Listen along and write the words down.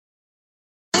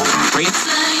No,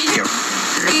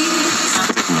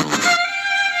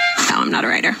 I'm not a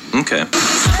writer. Okay.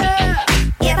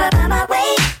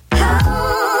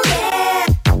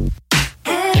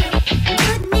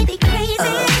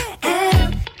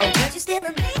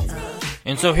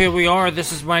 And so here we are.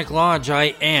 This is Mike Lodge.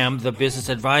 I am the business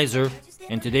advisor.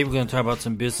 And today we're going to talk about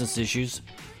some business issues.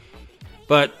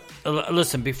 But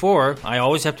listen, before, I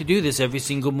always have to do this every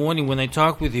single morning when I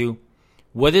talk with you.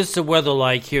 What is the weather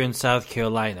like here in South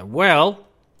Carolina? Well,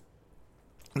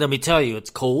 let me tell you, it's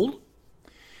cold.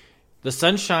 The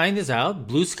sunshine is out,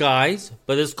 blue skies,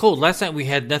 but it's cold. Last night we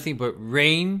had nothing but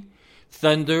rain,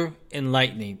 thunder, and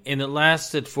lightning, and it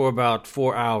lasted for about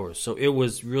 4 hours, so it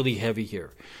was really heavy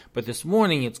here. But this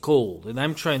morning it's cold, and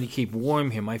I'm trying to keep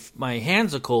warm here. My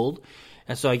hands are cold,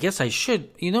 and so I guess I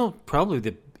should, probably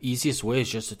the easiest way is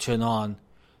just to turn on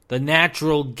the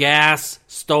natural gas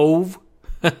stove.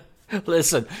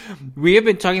 Listen, we have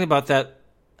been talking about that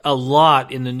a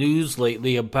lot in the news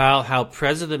lately about how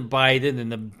President Biden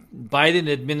and the Biden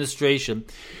administration,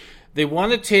 they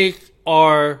want to take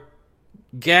our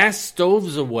gas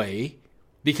stoves away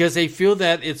because they feel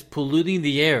that it's polluting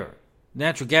the air.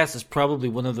 Natural gas is probably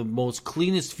one of the most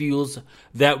cleanest fuels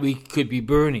that we could be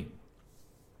burning.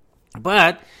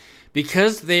 But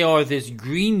because they are this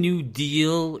Green New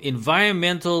Deal,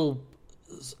 environmental,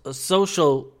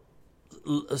 socialists,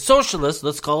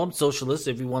 let's call them socialists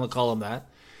if you want to call them that,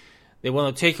 they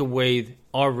want to take away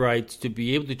our rights to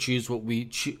be able to choose what we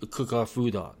cook our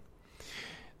food on.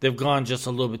 They've gone just a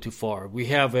little bit too far. We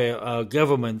have a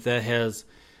government that has,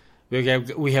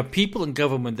 we have people in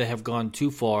government that have gone too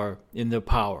far in their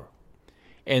power.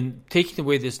 And taking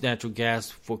away this natural gas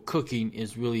for cooking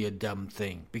is really a dumb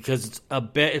thing because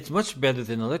it's much better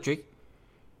than electric.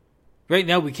 Right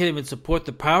now, we can't even support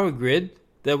the power grid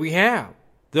that we have.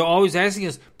 They're always asking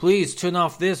us, please turn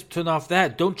off this, turn off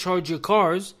that. Don't charge your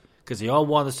cars because they all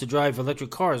want us to drive electric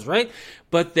cars, right?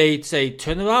 But they say,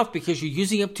 turn it off because you're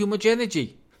using up too much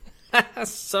energy.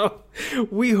 So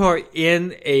we are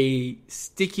in a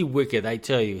sticky wicket, I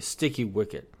tell you, sticky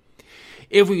wicket.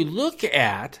 If we look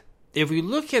at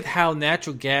how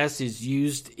natural gas is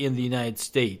used in the United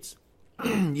States,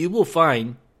 you will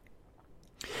find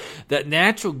that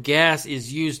natural gas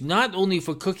is used not only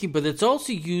for cooking, but it's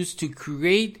also used to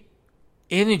create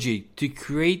energy, to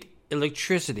create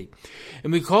electricity.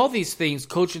 And we call these things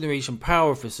cogeneration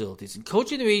power facilities. And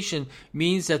cogeneration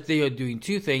means that they are doing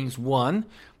two things. One,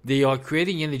 they are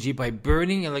creating energy by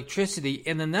burning electricity.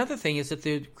 And another thing is that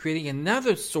they're creating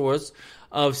another source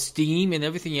of steam and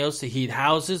everything else to heat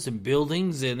houses and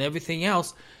buildings and everything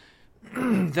else.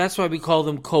 That's why we call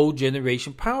them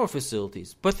cogeneration power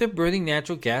facilities. But they're burning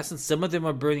natural gas, and some of them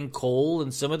are burning coal,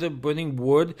 and some of them are burning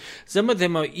wood. Some of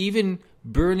them are even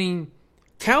burning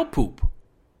cow poop.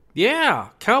 Yeah,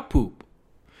 cow poop.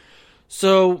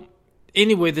 So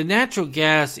anyway, the natural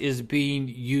gas is being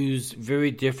used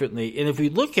very differently. And if we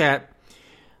look at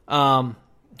how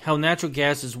natural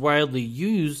gas is widely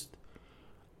used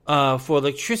for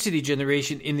electricity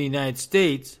generation in the United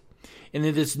States, and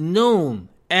it is known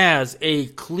as a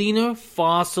cleaner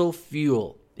fossil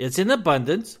fuel. It's in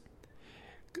abundance,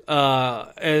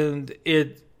 and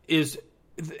it is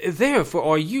there for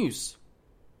our use.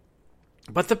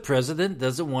 But the president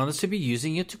doesn't want us to be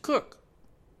using it to cook.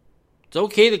 It's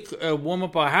okay to warm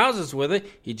up our houses with it.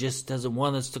 He just doesn't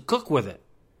want us to cook with it.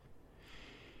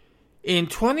 In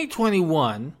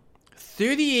 2021,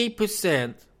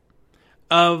 38%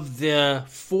 of the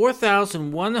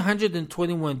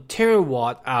 4,121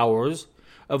 terawatt hours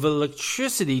of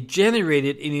electricity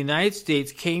generated in the United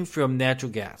States came from natural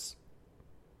gas.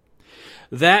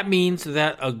 That means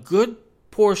that a good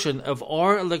portion of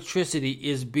our electricity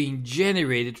is being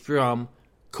generated from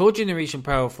cogeneration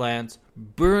power plants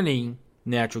burning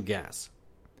natural gas.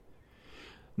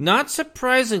 Not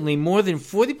surprisingly, more than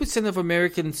 40% of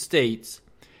American states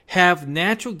have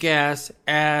natural gas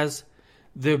as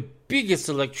their biggest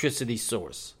electricity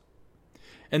source.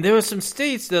 And there are some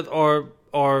states that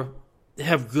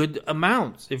have good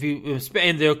amounts.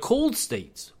 And they're cold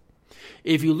states.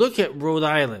 If you look at Rhode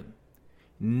Island,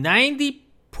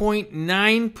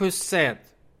 90.9%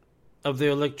 of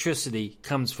their electricity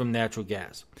comes from natural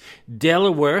gas.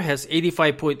 Delaware has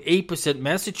 85.8%,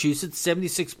 Massachusetts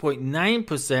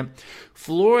 76.9%,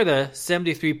 Florida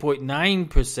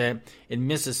 73.9%, and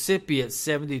Mississippi at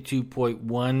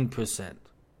 72.1%.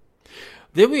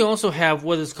 Then we also have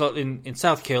what is called, in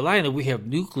South Carolina, we have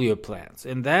nuclear plants.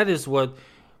 And that is what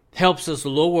helps us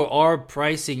lower our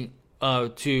pricing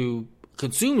to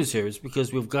consumers here, is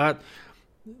because we've got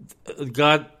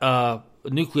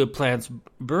nuclear plants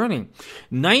burning.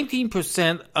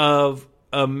 19% of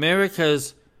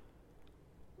America's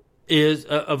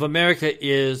of America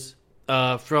is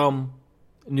from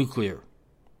nuclear.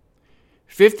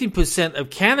 15% of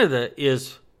Canada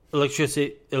is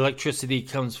electricity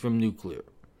comes from nuclear.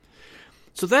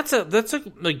 So that's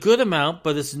a good amount,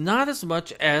 but it's not as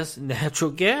much as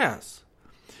natural gas.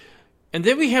 And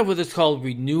then we have what is called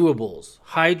renewables,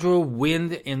 hydro,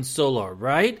 wind, and solar,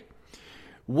 right?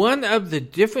 One of the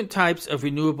different types of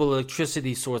renewable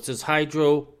electricity sources,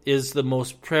 hydro, is the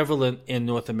most prevalent in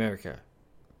North America.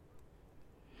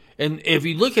 And if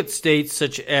you look at states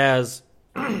such as,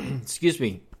 excuse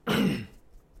me,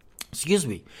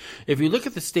 if you look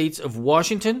at the states of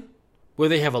Washington, where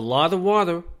they have a lot of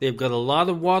water, they've got a lot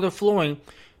of water flowing,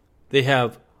 they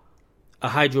have a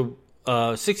hydro,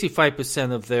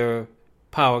 65% of their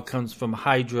power comes from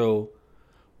hydro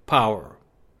power.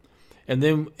 And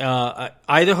then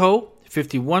Idaho,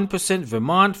 51%,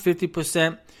 Vermont,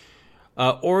 50%,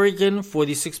 Oregon,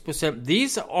 46%.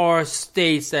 These are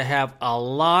states that have a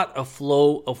lot of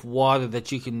flow of water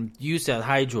that you can use that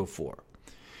hydro for.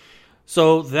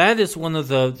 So that is one of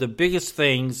the biggest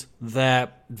things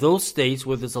that those states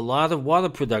where there's a lot of water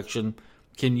production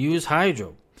can use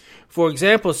hydro. For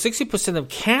example, 60% of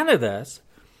Canada's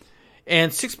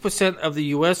and 6% of the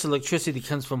U.S. electricity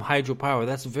comes from hydropower.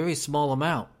 That's a very small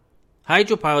amount.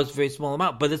 Hydropower is a very small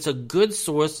amount, but it's a good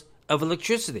source of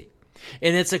electricity.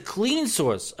 And it's a clean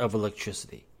source of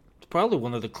electricity. It's probably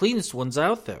one of the cleanest ones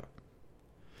out there.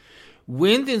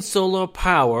 Wind and solar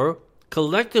power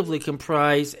collectively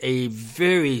comprise a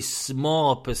very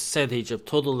small percentage of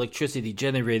total electricity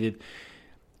generated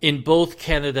in both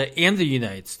Canada and the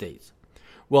United States.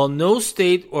 While no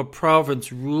state or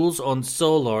province rules on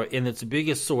solar in its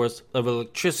biggest source of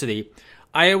electricity,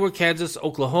 Iowa, Kansas,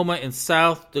 Oklahoma, and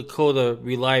South Dakota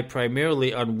rely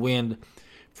primarily on wind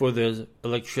for their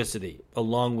electricity,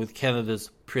 along with Canada's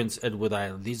Prince Edward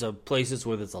Island. These are places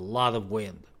where there's a lot of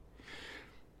wind.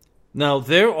 Now,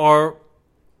 there are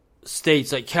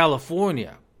states like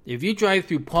California. If you drive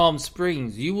through Palm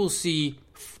Springs, you will see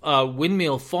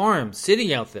windmill farms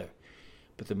sitting out there.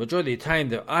 But the majority of the time,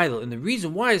 they're idle. And the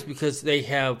reason why is because they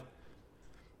have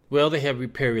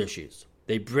repair issues.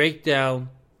 They break down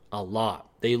a lot.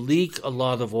 They leak a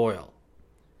lot of oil.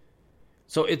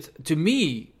 So to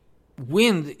me,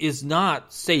 wind is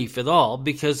not safe at all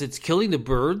because it's killing the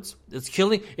birds. It's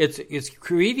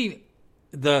creating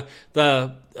the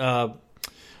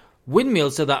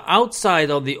windmills that are outside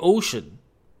on the ocean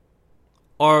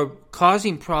are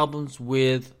causing problems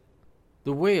with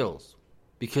the whales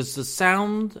because the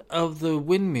sound of the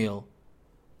windmill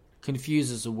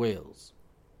confuses the whales.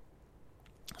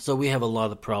 So we have a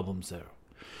lot of problems there.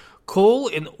 Coal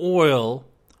and oil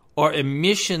are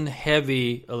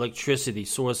emission-heavy electricity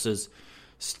sources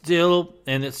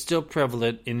and it's still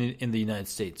prevalent in the United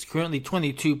States. Currently,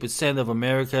 22% of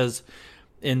America's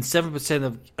and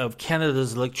 7% of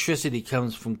Canada's electricity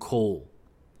comes from coal.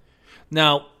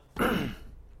 Now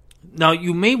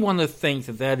you may want to think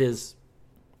that is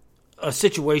a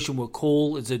situation where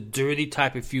coal is a dirty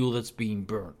type of fuel that's being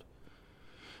burned.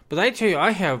 But I tell you, I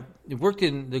have worked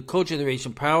in the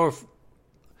cogeneration power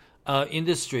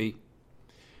industry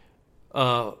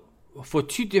for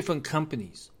two different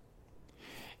companies.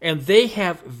 And they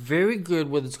have very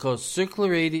good what is called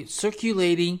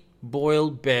circulating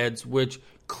boiled beds, which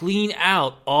clean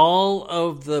out all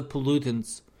of the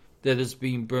pollutants that is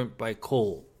being burnt by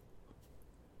coal.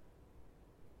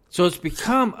 So it's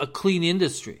become a clean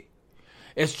industry.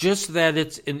 It's just that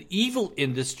it's an evil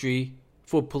industry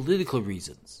for political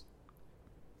reasons.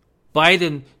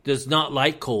 Biden does not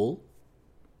like coal.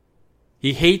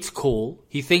 He hates coal.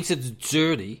 He thinks it's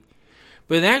dirty.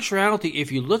 But in actuality,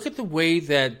 if you look at the way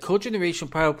that cogeneration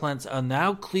power plants are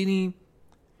now cleaning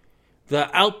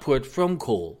the output from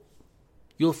coal,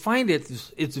 you'll find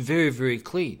it's very, very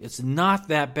clean. It's not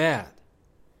that bad.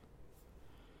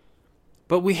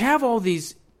 But we have all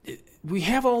these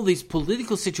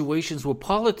political situations where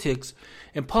politics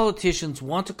and politicians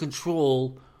want to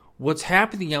control what's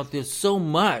happening out there so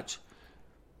much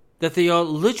that they are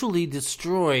literally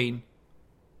destroying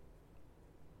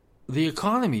the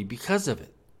economy because of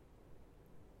it.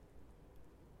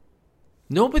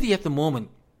 Nobody at the moment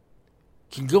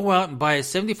can go out and buy a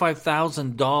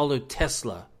 $75,000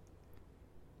 Tesla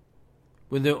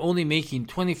when they're only making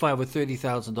 $25,000 or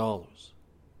 $30,000.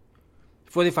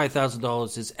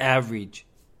 $45,000 is average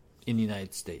in the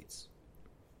United States.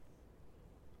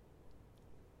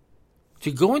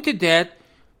 To go into debt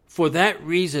for that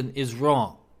reason is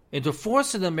wrong. And to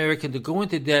force an American to go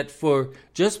into debt for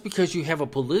just because you have a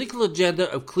political agenda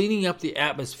of cleaning up the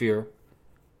atmosphere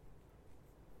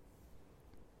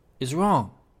is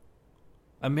wrong.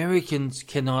 Americans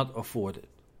cannot afford it.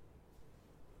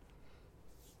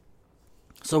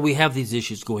 So we have these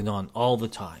issues going on all the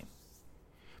time.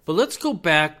 But let's go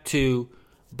back to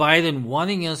Biden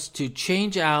wanting us to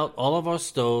change out all of our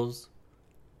stoves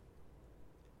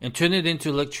and turn it into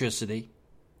electricity.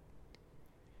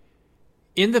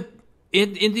 In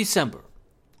December,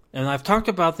 and I've talked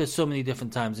about this so many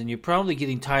different times, and you're probably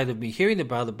getting tired of me hearing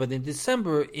about it, but in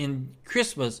December, in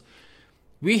Christmas,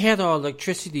 we had our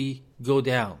electricity go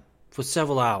down for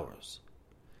several hours.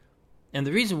 And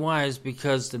the reason why is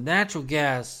because the natural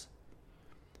gas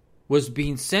was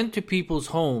being sent to people's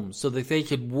homes so that they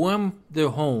could warm their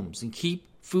homes and keep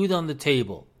food on the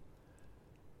table.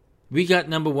 We got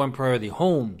number one priority.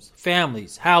 Homes,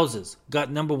 families, houses got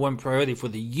number one priority for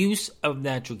the use of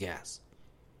natural gas.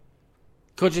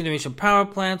 Cogeneration power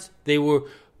plants, they were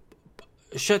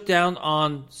shut down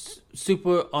on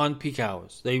peak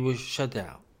hours. They were shut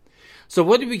down. So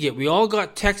what did we get? We all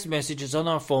got text messages on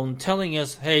our phone telling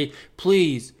us, hey,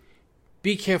 please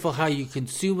be careful how you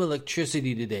consume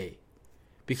electricity today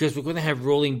because we're going to have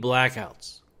rolling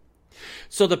blackouts.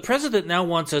 So the president now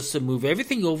wants us to move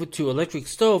everything over to electric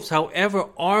stoves. However,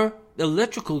 our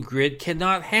electrical grid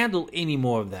cannot handle any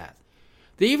more of that.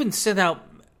 They even sent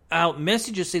out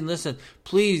messages saying, listen,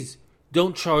 please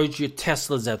don't charge your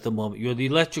Teslas at the moment, your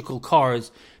electrical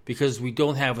cars, because we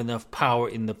don't have enough power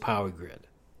in the power grid.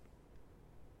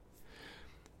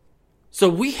 So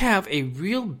we have a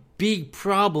real big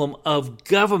problem of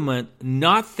government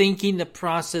not thinking the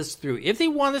process through. If they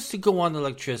want us to go on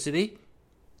electricity,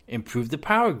 improve the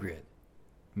power grid,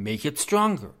 make it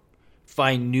stronger,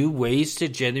 find new ways to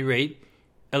generate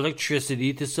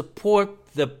electricity to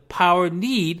support the power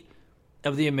need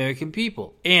of the American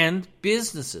people and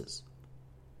businesses.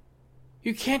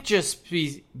 You can't just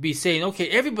be saying, okay,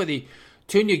 everybody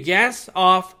turn your gas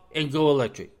off and go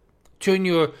electric. Turn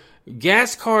your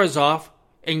gas cars off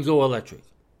and go electric.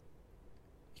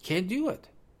 You can't do it.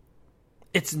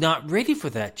 It's not ready for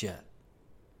that yet.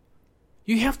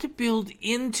 You have to build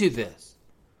into this.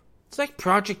 It's like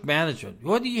project management.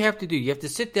 What do you have to do? You have to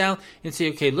sit down and say,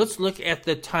 okay, let's look at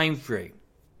the time frame.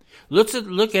 Let's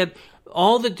look at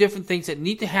all the different things that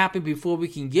need to happen before we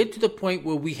can get to the point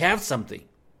where we have something.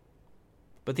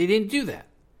 But they didn't do that.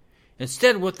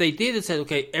 Instead, what they did is said,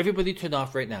 okay, everybody turn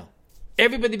off right now.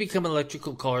 Everybody become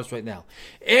electrical cars right now.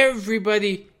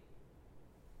 Everybody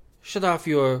shut off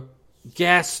your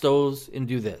gas stoves and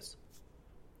do this.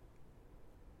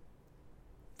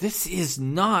 This is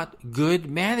not good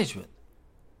management.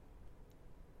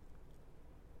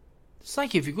 It's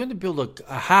like if you're going to build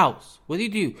a house, what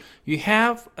do? You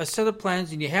have a set of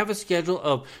plans and you have a schedule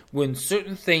of when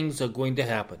certain things are going to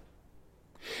happen.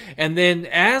 And then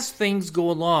as things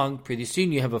go along, pretty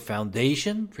soon you have a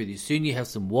foundation, pretty soon you have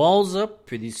some walls up,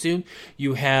 pretty soon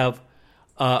you have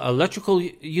electrical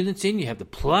units in, you have the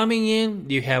plumbing in,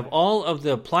 you have all of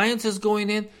the appliances going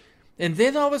in, and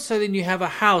then all of a sudden you have a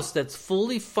house that's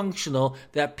fully functional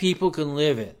that people can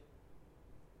live in.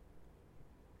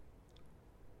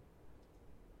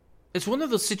 It's one of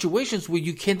those situations where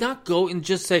you cannot go and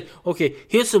just say, okay,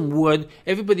 here's some wood.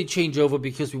 Everybody change over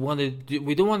because we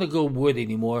don't want to go wood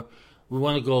anymore. We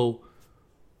want to go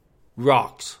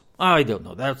rocks. I don't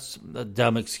know. That's a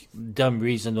dumb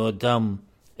reason or a dumb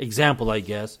example, I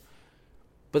guess.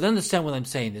 But understand what I'm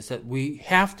saying is that we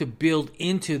have to build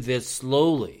into this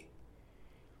slowly.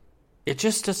 It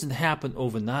just doesn't happen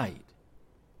overnight.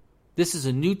 This is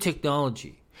a new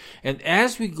technology. And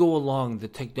as we go along, the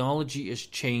technology is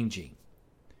changing.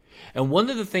 And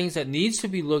one of the things that needs to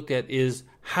be looked at is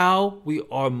how we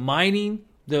are mining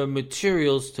the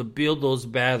materials to build those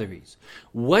batteries.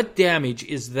 What damage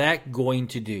is that going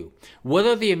to do? What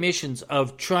are the emissions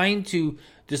of trying to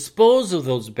dispose of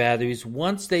those batteries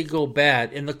once they go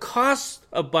bad? And the cost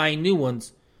of buying new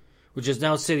ones, which is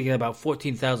now sitting at about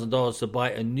 $14,000 to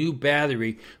buy a new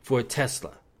battery for a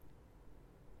Tesla.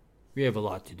 We have a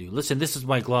lot to do. Listen, this is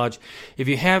Mike Lodge. If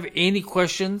you have any go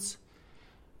to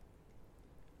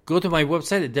my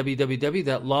website at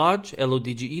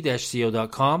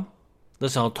www.lodge.co.com.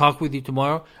 Listen, I'll talk with you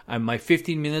tomorrow. My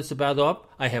 15 minutes about up.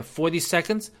 I have 40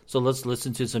 seconds, so let's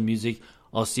listen to some music.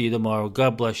 I'll see you tomorrow.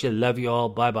 God bless you. Love you all.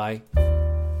 Bye-bye.